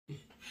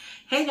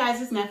Hey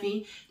guys, it's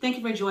Neffy. Thank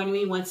you for joining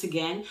me once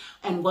again,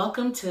 and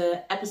welcome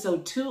to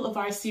episode 2 of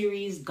our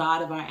series,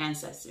 God of Our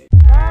Ancestors.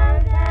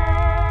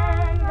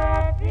 Sometimes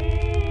I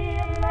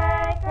feel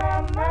like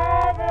a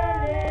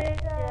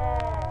motherless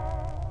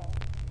child.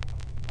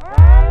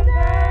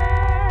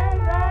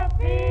 Sometimes I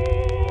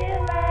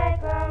feel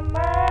like a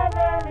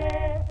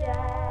motherless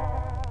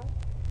child.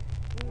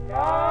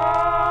 Lord,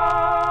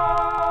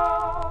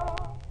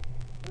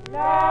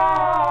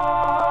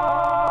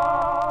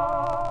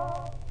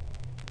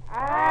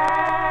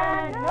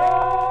 I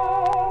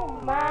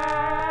know my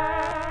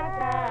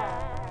time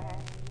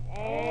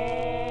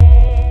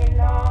ain't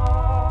long.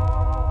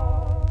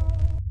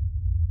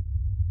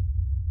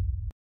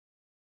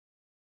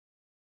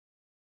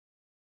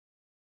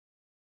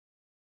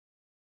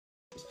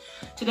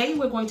 Today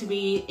we're going to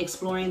be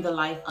exploring the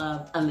life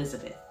of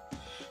Elizabeth.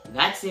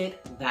 That's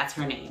it, that's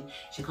her name.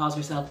 She calls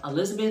herself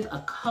Elizabeth,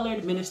 a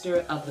colored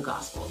minister of the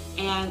gospel.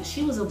 And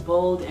she was a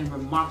bold and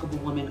remarkable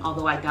woman,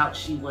 although I doubt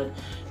she would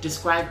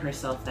describe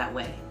herself that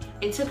way.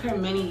 It took her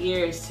many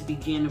years to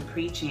begin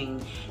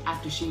preaching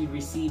after she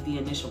received the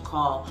initial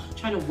call,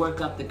 trying to work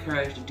up the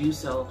courage to do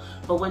so.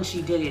 But when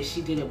she did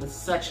it with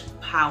such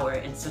power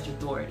and such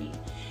authority.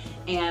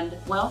 And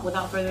well,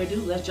 without further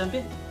ado, let's jump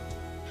in.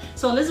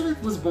 So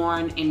Elizabeth was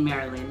born in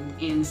Maryland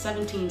in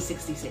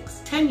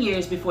 1766, 10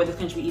 years before the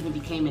country even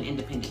became an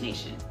independent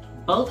nation.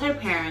 Both her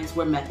parents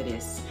were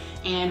Methodists,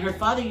 and her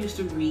father used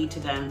to read to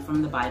them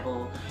from the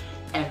Bible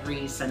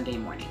every Sunday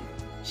morning.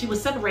 She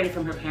was separated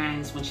from her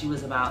parents when she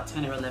was about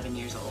 10 or 11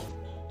 years old.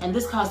 And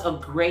this caused a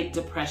great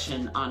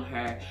depression on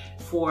her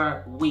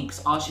for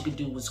weeks. All she could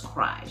do was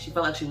cry. She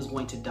felt like she was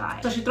going to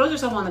die. So she throws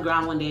herself on the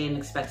ground one day and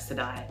expects to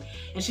die.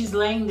 And she's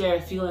laying there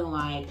feeling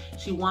like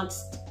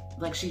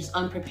she's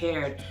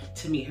unprepared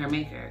to meet her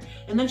maker.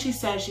 And then she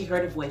said she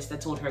heard a voice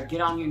that told her, get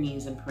on your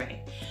knees and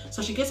pray.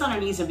 So she gets on her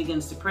knees and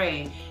begins to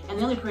pray. And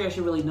the only prayer she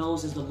really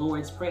knows is the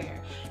Lord's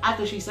Prayer.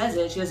 After she says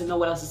it, she doesn't know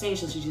what else to say,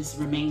 so she just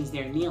remains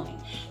there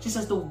kneeling. She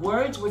says the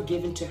words were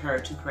given to her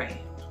to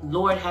pray.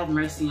 Lord, have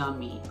mercy on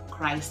me.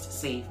 Christ,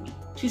 save me.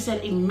 She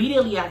said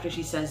immediately after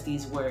she says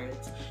these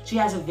words, she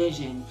has a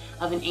vision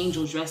of an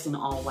angel dressed in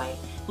all white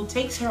who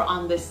takes her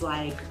on this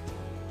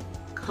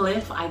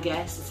cliff, I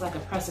guess. It's like a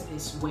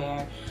precipice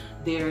where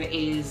there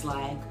is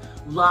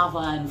lava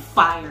and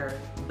fire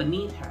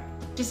beneath her.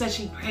 She said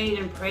she prayed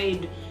and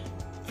prayed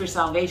for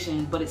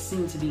salvation, but it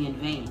seemed to be in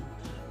vain.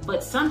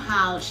 But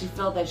somehow she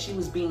felt that she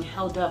was being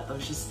held up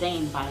or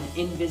sustained by an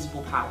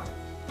invisible power.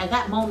 At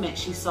that moment,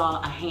 she saw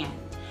a hand,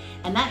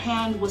 and that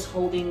hand was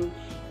holding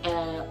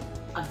a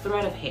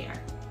thread of hair,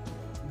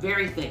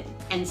 very thin,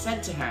 and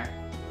said to her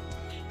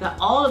that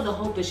all of the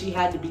hope that she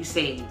had to be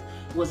saved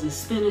was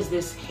as thin as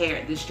this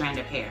strand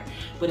of hair.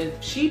 But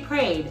if she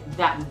prayed,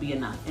 that would be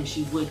enough, and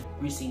she would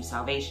receive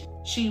salvation.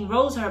 She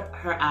rose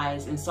her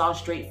eyes and saw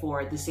straight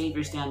forward the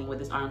Savior standing with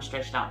his arms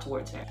stretched out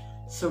towards her,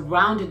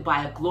 surrounded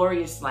by a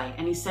glorious light.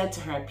 And he said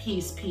to her,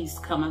 peace, peace,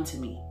 come unto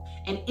me.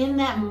 And in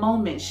that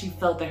moment, she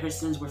felt that her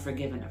sins were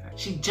forgiven of her.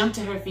 She jumped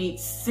to her feet,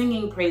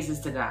 singing praises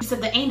to God. She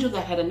said the angel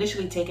that had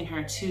initially taken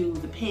her to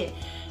the pit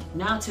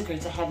now took her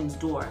to heaven's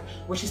door,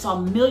 where she saw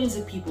millions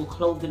of people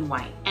clothed in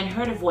white, and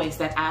heard a voice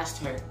that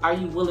asked her, are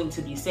you willing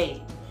to be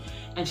saved?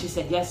 And she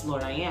said, yes,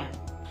 Lord, I am.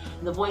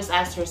 And the voice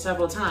asked her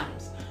several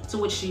times, to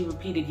which she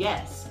repeated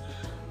yes.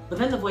 But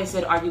then the voice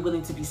said, are you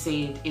willing to be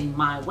saved in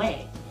my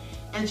way?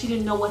 And she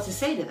didn't know what to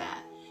say to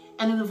that.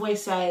 And then the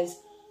voice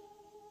says,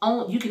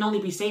 oh, you can only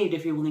be saved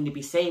if you're willing to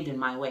be saved in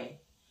my way.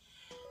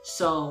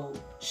 So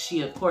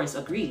she, of course,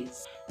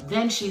 agrees.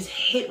 Then she's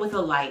hit with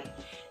a light,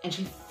 and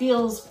she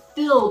feels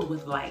filled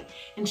with light,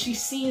 and she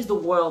sees the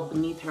world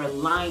beneath her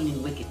lying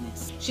in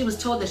wickedness. She was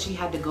told that she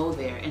had to go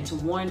there and to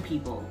warn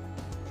people,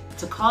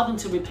 to call them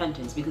to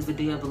repentance because the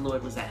day of the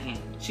Lord was at hand.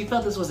 She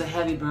felt this was a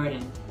heavy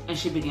burden, and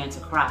she began to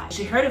cry.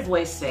 She heard a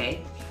voice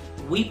say,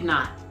 weep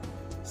not.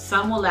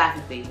 Some will laugh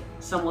at thee,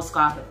 some will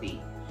scoff at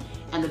thee,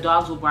 and the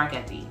dogs will bark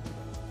at thee.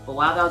 But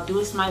while thou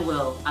doest my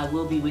will, I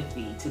will be with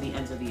thee to the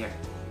ends of the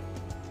earth.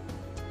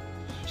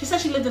 She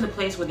said she lived in a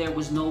place where there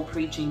was no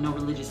preaching, no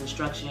religious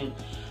instruction.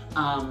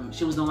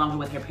 She was no longer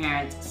with her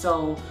parents.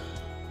 So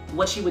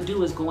what she would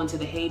do is go into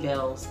the hay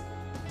bales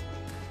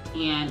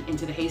and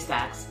into the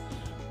haystacks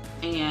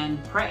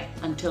and pray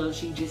until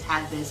she just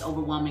had this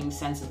overwhelming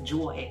sense of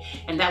joy.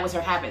 And that was her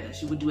habit that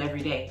she would do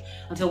every day,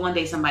 until one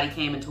day somebody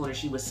came and told her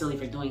she was silly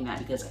for doing that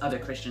because other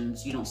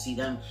Christians, you don't see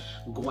them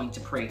going to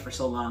pray for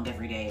so long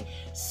every day.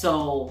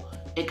 So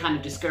it kind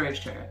of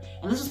discouraged her.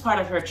 And this was part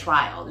of her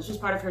trial. This was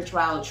part of her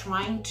trial,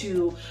 trying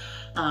to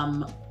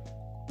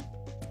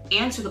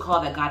answer the call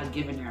that God had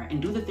given her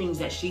and do the things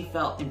that she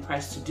felt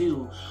impressed to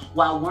do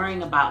while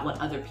worrying about what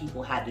other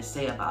people had to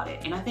say about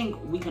it. And I think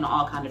we can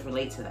all kind of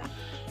relate to that.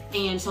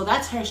 And so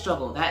that's her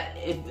struggle. That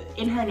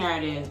in her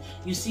narrative,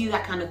 you see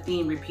that kind of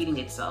theme repeating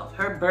itself.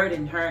 Her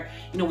burden,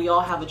 we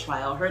all have a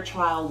trial. Her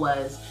trial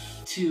was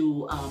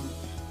to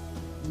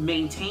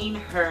maintain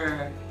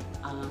her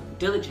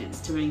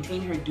diligence, to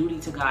maintain her duty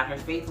to God, her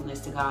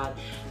faithfulness to God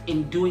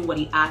in doing what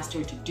he asked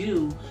her to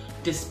do,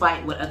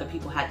 despite what other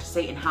people had to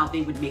say and how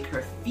they would make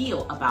her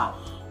feel about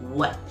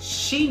what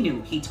she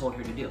knew he told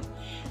her to do.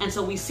 And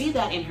so we see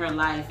that in her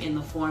life in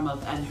the form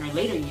of, in her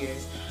later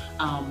years,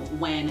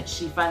 when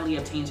she finally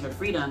obtains her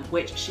freedom,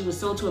 which she was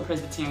sold to a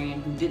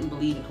Presbyterian who didn't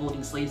believe in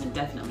holding slaves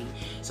indefinitely.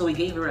 So he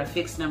gave her a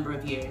fixed number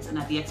of years, and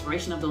at the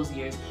expiration of those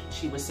years,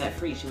 she was set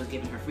free. She was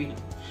given her freedom.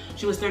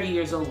 She was 30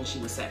 years old when she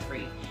was set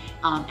free.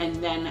 And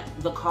then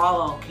the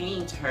call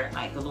came to her,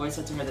 like the Lord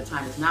said to her, the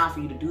time is now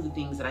for you to do the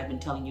things that I've been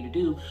telling you to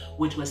do,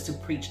 which was to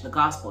preach the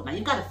gospel. Now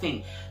you got to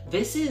think,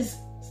 this is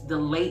the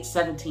late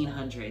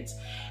 1700s,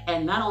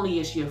 and not only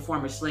is she a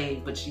former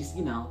slave, but she's,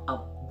 you know,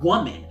 a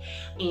woman,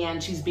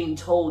 and she's being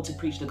told to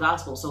preach the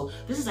gospel. So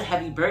this is a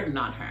heavy burden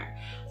on her.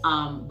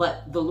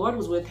 But the Lord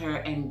was with her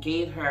and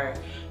gave her,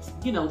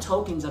 you know,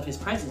 tokens of his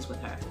presence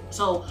with her.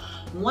 So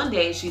one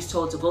day she's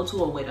told to go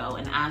to a widow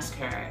and ask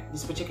her,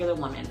 this particular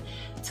woman,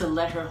 to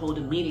let her hold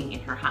a meeting in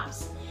her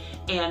house.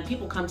 And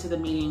people come to the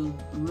meeting,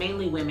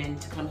 mainly women,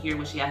 to come hear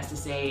what she has to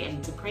say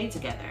and to pray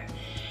together.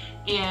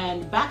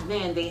 And back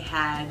then they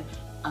had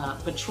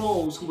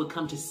patrols who would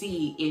come to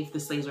see if the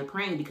slaves were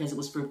praying, because it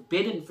was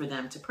forbidden for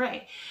them to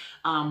pray.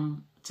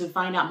 To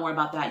find out more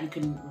about that, you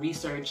can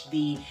research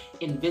the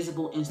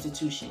invisible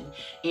institution.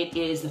 It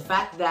is the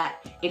fact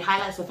that, it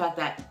highlights the fact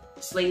that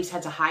slaves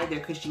had to hide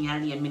their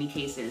Christianity in many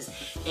cases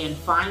and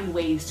find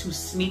ways to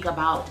sneak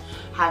about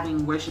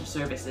having worship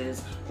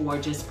services or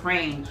just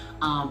praying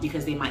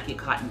because they might get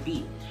caught and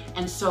beat.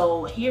 And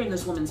so here in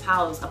this woman's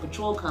house, a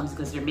patrol comes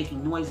because they're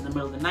making noise in the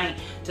middle of the night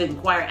to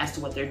inquire as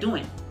to what they're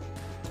doing.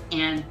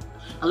 And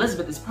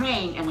Elizabeth is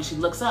praying, and when she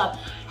looks up,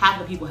 half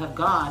the people have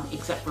gone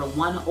except for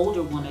one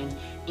older woman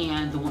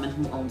and the woman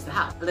who owns the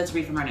house. Let's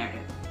read from her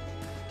narrative.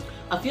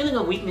 A feeling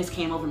of weakness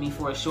came over me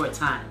for a short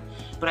time,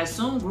 but I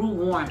soon grew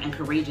warm and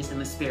courageous in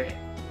the spirit.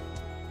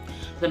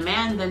 The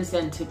man then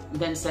said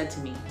to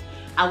me,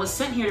 I was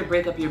sent here to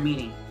break up your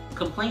meeting.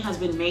 Complaint has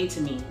been made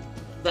to me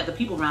that the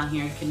people around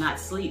here cannot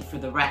sleep for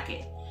the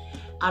racket.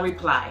 I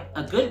replied,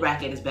 a good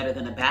racket is better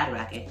than a bad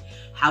racket.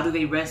 How do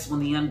they rest when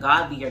the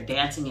ungodly are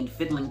dancing and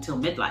fiddling till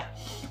midnight?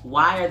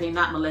 Why are they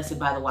not molested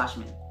by the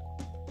watchmen?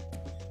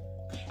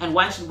 And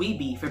why should we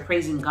be for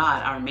praising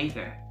God, our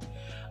Maker?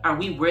 Are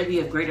we worthy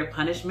of greater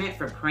punishment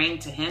for praying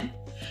to him?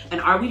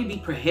 And are we to be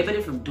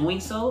prohibited from doing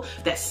so,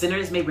 that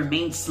sinners may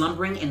remain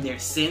slumbering in their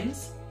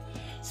sins?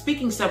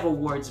 Speaking several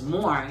words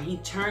more, he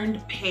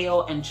turned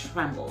pale and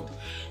trembled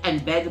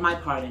and begged my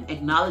pardon,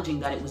 acknowledging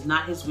that it was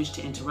not his wish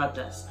to interrupt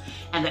us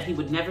and that he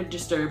would never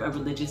disturb a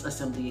religious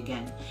assembly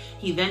again.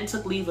 He then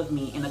took leave of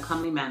me in a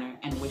comely manner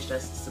and wished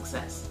us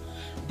success.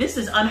 This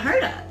is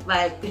unheard of.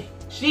 Like,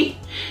 she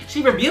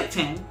rebuked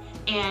him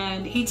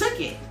and he took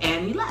it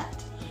and he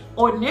left.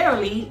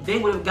 Ordinarily, they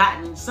would have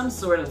gotten some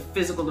sort of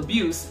physical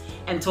abuse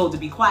and told to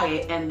be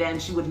quiet, and then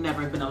she would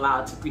never have been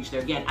allowed to preach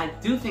there again. I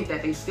do think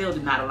that they still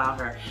did not allow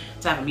her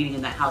to have a meeting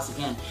in that house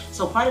again.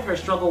 So part of her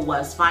struggle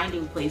was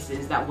finding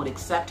places that would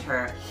accept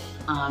her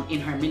in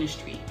her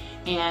ministry.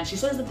 And she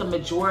says that the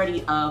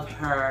majority of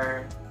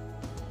her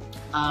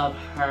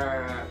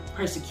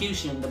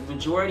persecution, the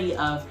majority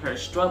of her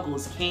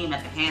struggles came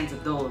at the hands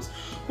of those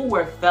who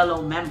were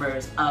fellow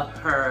members of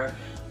her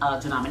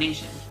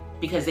denomination,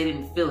 because they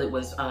didn't feel it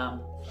was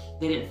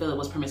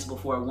permissible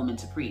for a woman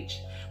to preach.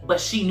 But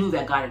she knew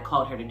that God had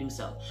called her to do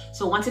so.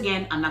 So once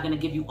again, I'm not going to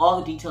give you all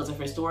the details of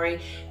her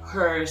story.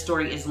 Her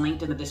story is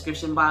linked in the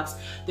description box.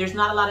 There's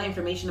not a lot of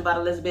information about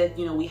Elizabeth.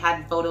 You know, we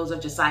had photos of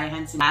Josiah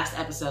Henson last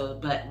episode,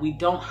 but we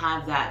don't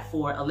have that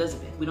for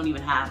Elizabeth. We don't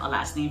even have a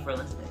last name for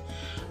Elizabeth.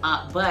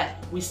 But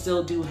we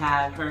still do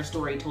have her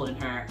story told in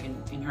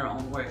her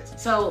own words.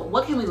 So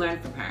what can we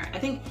learn from her? I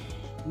think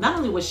not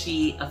only was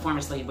she a former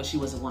slave, but she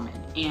was a woman.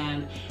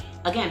 And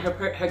again,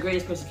 her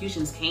greatest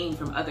persecutions came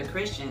from other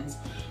Christians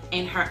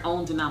in her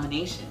own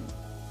denomination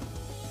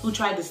who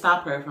tried to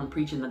stop her from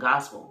preaching the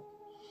gospel.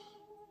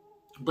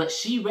 But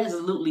she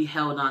resolutely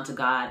held on to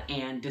God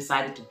and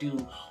decided to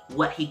do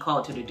what he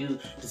called her to do,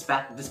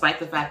 despite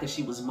the fact that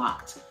she was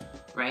mocked,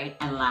 right,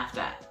 and laughed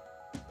at.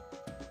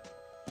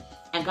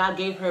 And God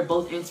gave her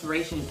both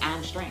inspiration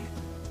and strength.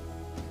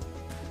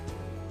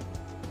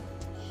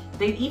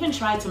 They even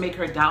tried to make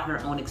her doubt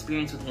her own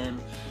experience with him,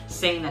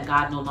 saying that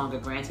God no longer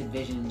granted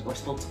visions or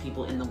spoke to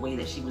people in the way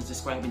that she was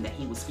describing that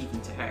he was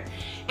speaking to her.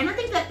 And I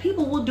think that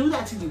people will do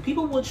that to you.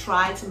 People will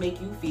try to make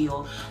you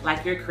feel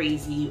like you're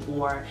crazy,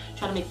 or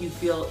try to make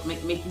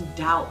you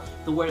doubt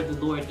the word of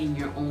the Lord in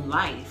your own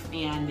life.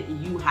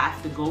 And you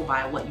have to go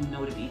by what you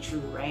know to be true,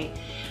 right?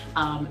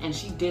 And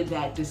she did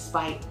that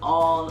despite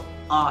all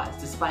odds,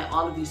 despite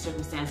all of these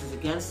circumstances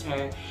against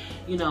her.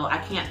 You know, I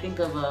can't think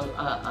of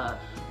a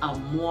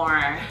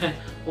more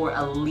or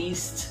a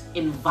least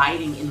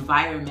inviting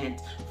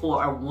environment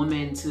for a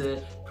woman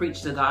to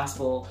preach the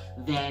gospel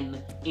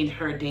than in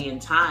her day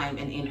and time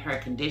and in her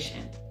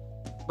condition.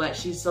 But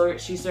she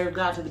served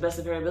God to the best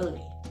of her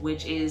ability,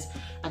 which is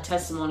a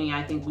testimony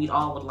I think we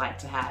all would like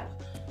to have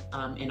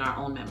in our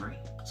own memory.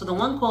 So the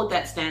one quote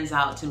that stands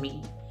out to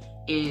me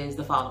is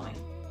the following: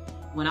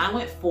 when I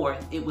went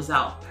forth, it was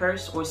out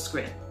purse or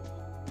scrip,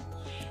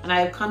 and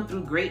I have come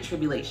through great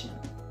tribulation,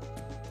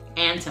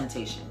 and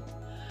temptation,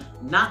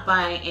 not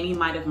by any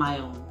might of my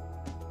own,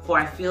 for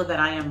I feel that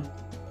I am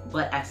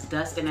but as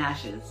dust and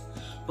ashes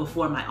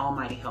before my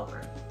almighty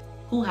helper,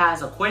 who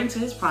has, according to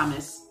his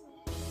promise,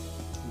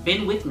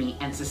 been with me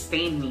and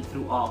sustained me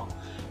through all,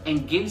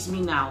 and gives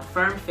me now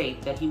firm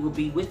faith that he will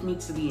be with me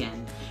to the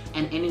end,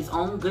 and in his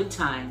own good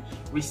time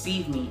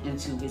receive me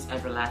into his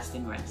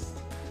everlasting rest.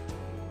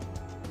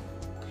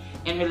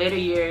 In her later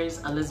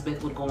years,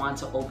 Elizabeth would go on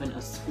to open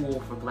a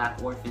school for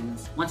Black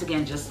orphans. Once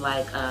again, just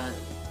like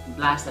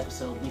last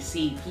episode, we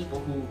see people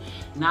who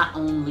not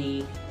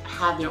only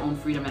have their own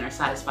freedom and are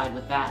satisfied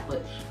with that,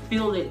 but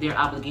feel it their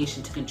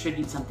obligation to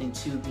contribute something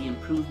to the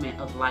improvement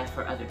of life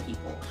for other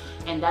people.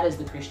 And that is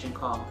the Christian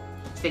call.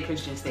 Stay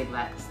Christian, stay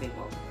Black, stay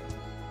woke.